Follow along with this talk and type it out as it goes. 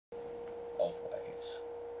of ways.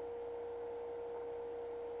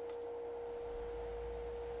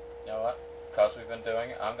 You know what? Because we've been doing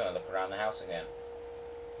it, I'm going to look around the house again.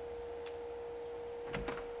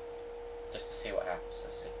 Just to see what happens.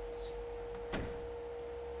 Let's see.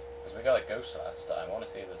 Because we got a ghost last time. I want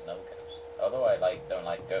to see if there's another ghost. Although I don't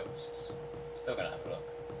like ghosts. Still going to have a look.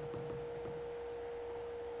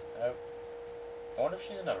 Nope. I wonder if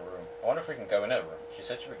she's in her room. I wonder if we can go in her room. She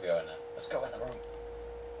said she would go in there. Let's go in the room.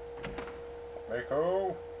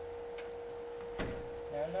 Miko!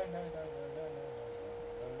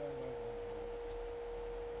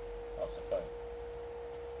 What's the phone?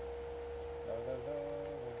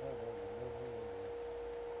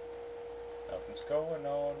 Nothing's going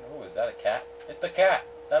on. Oh, is that a cat? It's the cat!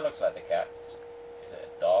 That looks like the cat. Is it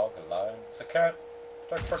a dog, a lion? It's a cat.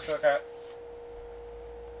 Don't touch the cat.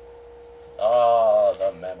 Ah,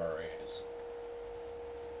 the memories.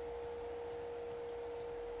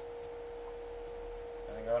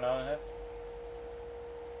 Anything going on in here?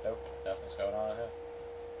 Nope, nothing's going on in here.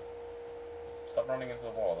 Stop running into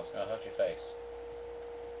the wall, that's going to hurt your face.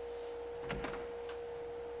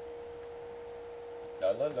 La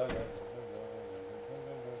la la la.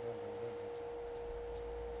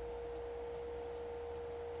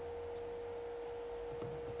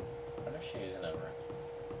 I wonder if she is in her room.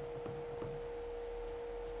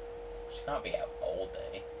 She can't be out all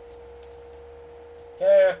day.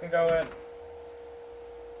 Yeah, I can go in.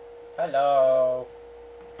 Hello.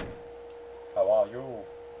 How are you?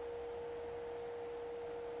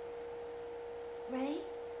 Ray?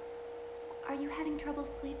 Are you having trouble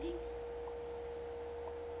sleeping?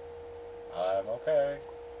 I'm okay.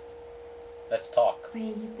 Let's talk. Ray,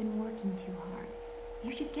 you've been working too hard.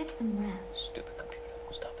 You should get some rest. Stupid computer.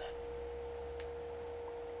 Stop that.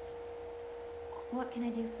 What can I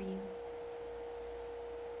do for you?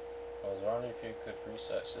 I was wondering if you could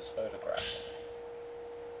research this photograph for me.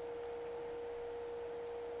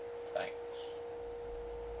 Thanks.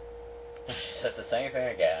 She says the same thing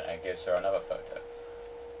again and gives her another photo.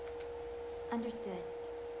 Understood.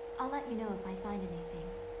 I'll let you know if I find anything.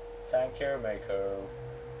 Thank you, Mako.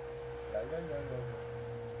 La, la, la, la.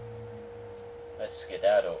 Let's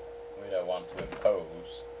skedaddle. We don't want to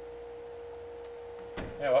impose.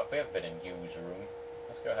 You know what? We haven't been in Yu's room.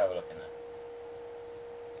 Let's go have a look in there.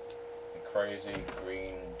 The crazy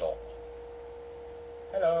green doll.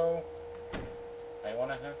 Hello.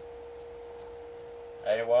 Anyone in here?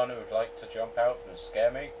 Anyone who would like to jump out and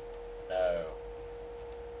scare me? No.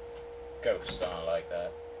 Ghosts aren't like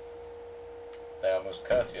that. They are most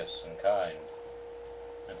courteous and kind,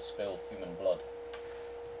 and spill human blood.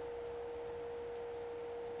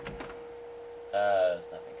 There's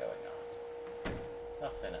nothing going on.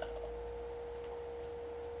 Nothing at all.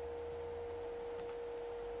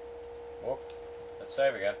 Whoop. Let's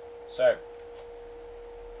save again. Save.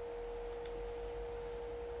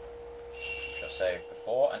 Shall save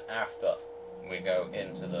before and after we go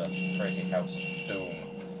into the crazy house of doom.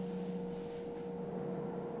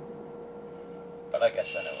 But I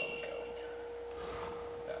guess I know where we're going.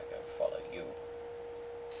 I'm gonna go follow you.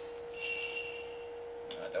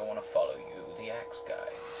 I don't want to follow you, the axe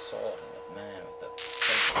guy, the sword, and the man with the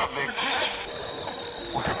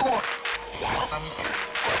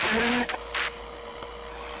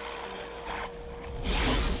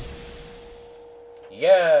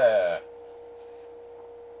Yeah!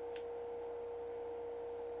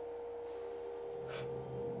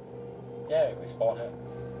 Yeah, we spawn here.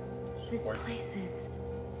 This place is...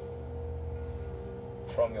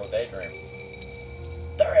 From your daydream.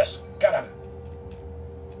 Darius, get him!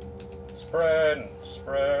 Sprint!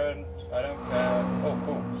 Sprint! I don't care. Oh,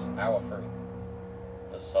 cool. It's hour 3.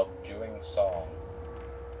 The subduing song.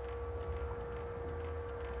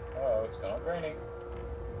 Oh, it's gone up raining.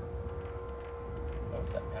 What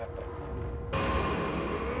was that pepper?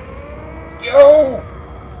 You!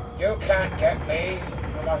 You can't get me!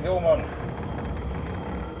 I'm a human!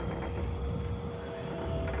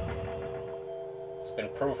 It's been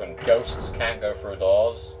proven ghosts can't go through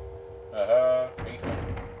doors. Beat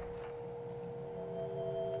them.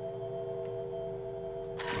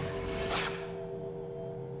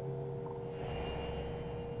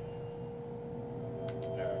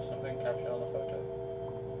 There's something captured on the photo.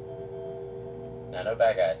 Nah, no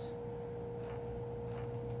bad guys.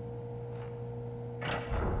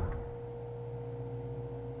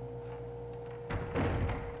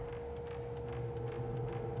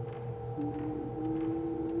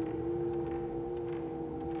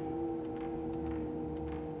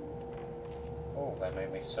 Oh, that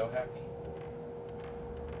made me so happy.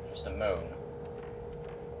 Just a moon.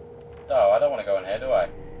 Oh, I don't want to go in here, do I?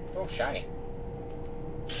 Oh, shiny.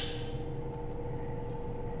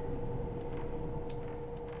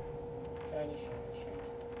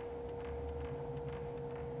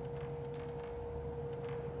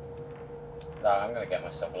 Nah, I'm gonna get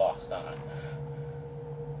myself lost, aren't I?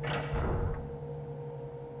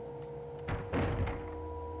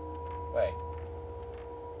 Wait.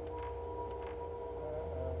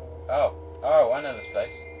 Oh, I know this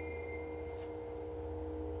place.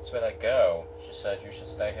 It's where they go. She said you should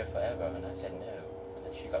stay here forever, and I said no. And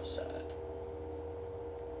then she got sad.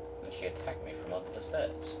 And she attacked me from under the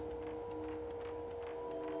stairs.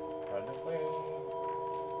 Run away.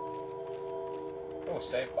 Oh,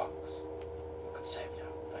 save box. You can save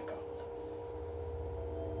now, thank God.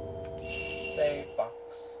 Save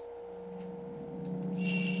box.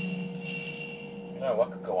 You know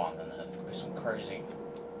what could go on in there? Could be some crazy,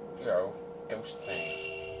 you know, ghost thing.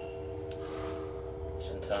 Which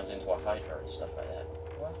then turns into a hydra and stuff like that.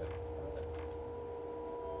 What is it? What is it?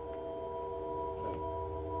 Blue.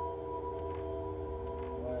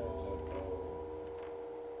 Why is it blue?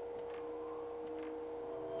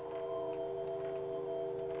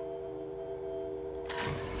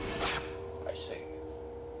 I see.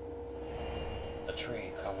 The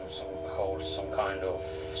tree holds some kind of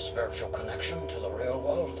spiritual connection to the real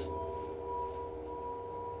world.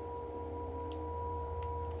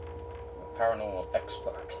 A paranormal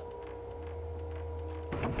expert.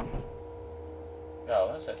 Oh,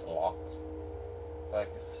 unless it's locked. Like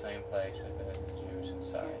it's the same place if it is used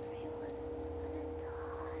inside.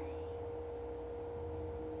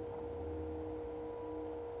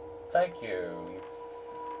 Thank you.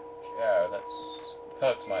 Yeah, that's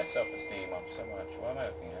perks my self-esteem up so much. What am I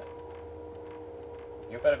looking at?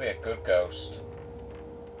 You better be a good ghost.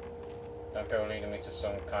 Don't go leading me to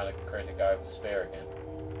some kind of crazy guy with a spear again.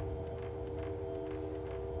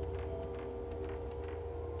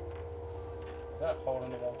 Is that a hole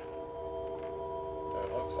in the wall? Oh,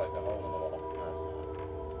 it looks like a hole in the wall. No, it's not.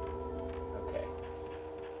 Okay.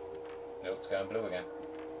 No, it's going blue again.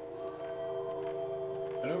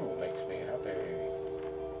 Blue makes me happy.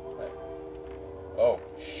 Wait. Oh,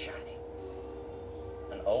 shiny.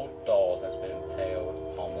 An old doll has been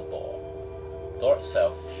impaled upon the door. The door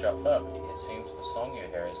itself is shut firmly. It seems the song you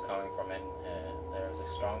hear is coming from in here. There is a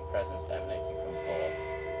strong presence emanating from the door.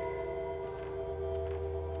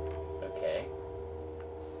 Okay.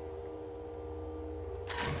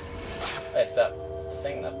 It's that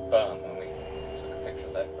thing that burned when we took a picture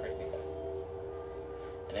of that crazy guy.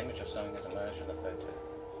 An image of something has emerged in the photo.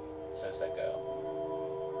 So is that girl.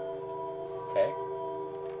 Okay.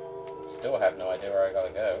 Still have no idea where I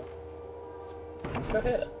gotta go. Let's go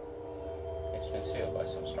here. It's been sealed by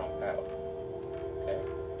some strong power. Okay.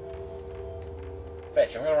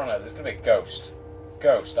 Bitch, I'm gonna run over. There's gonna be a ghost.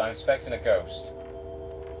 Ghost. I'm expecting a ghost.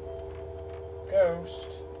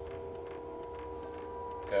 Ghost.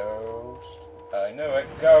 Ghost. I knew it.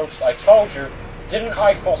 Ghost. I told you. Didn't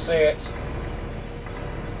I foresee it?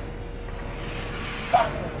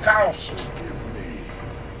 Fucking ghost!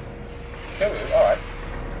 Kill you? Alright.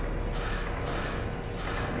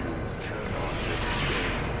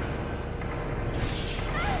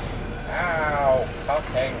 Ow!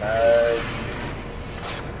 Cutting me!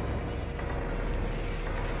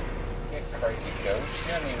 You crazy ghost.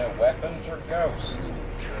 You don't need no weapons or ghost.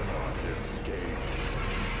 Cannot escape.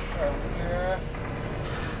 Oh yeah.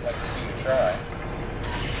 I'd like to see you try.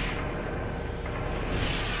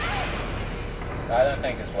 I don't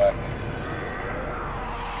think it's working.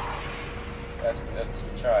 Let's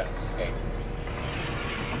try and escape.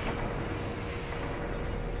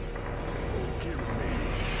 Forgive me.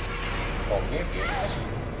 Forgive you? This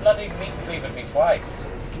bloody meat cleavered me twice.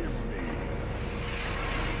 Forgive me.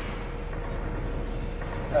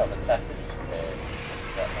 Oh, the tattoos appeared.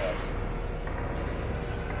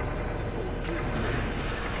 Forgive me.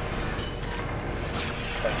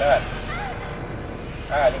 Like that.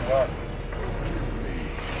 Ah, it didn't work. Forgive me.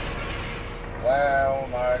 Wow,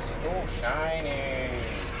 Mars. Oh, shiny.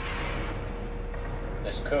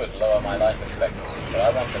 This could lower my life expectancy, but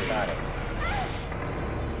I want the shiny.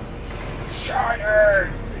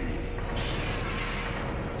 Shiny!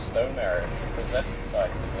 Stone mirror. Possess this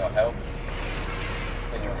item. Your health.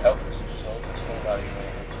 Then your health is restored to its full value,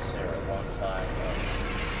 which is 0 at one time. Oh,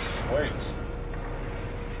 sweet.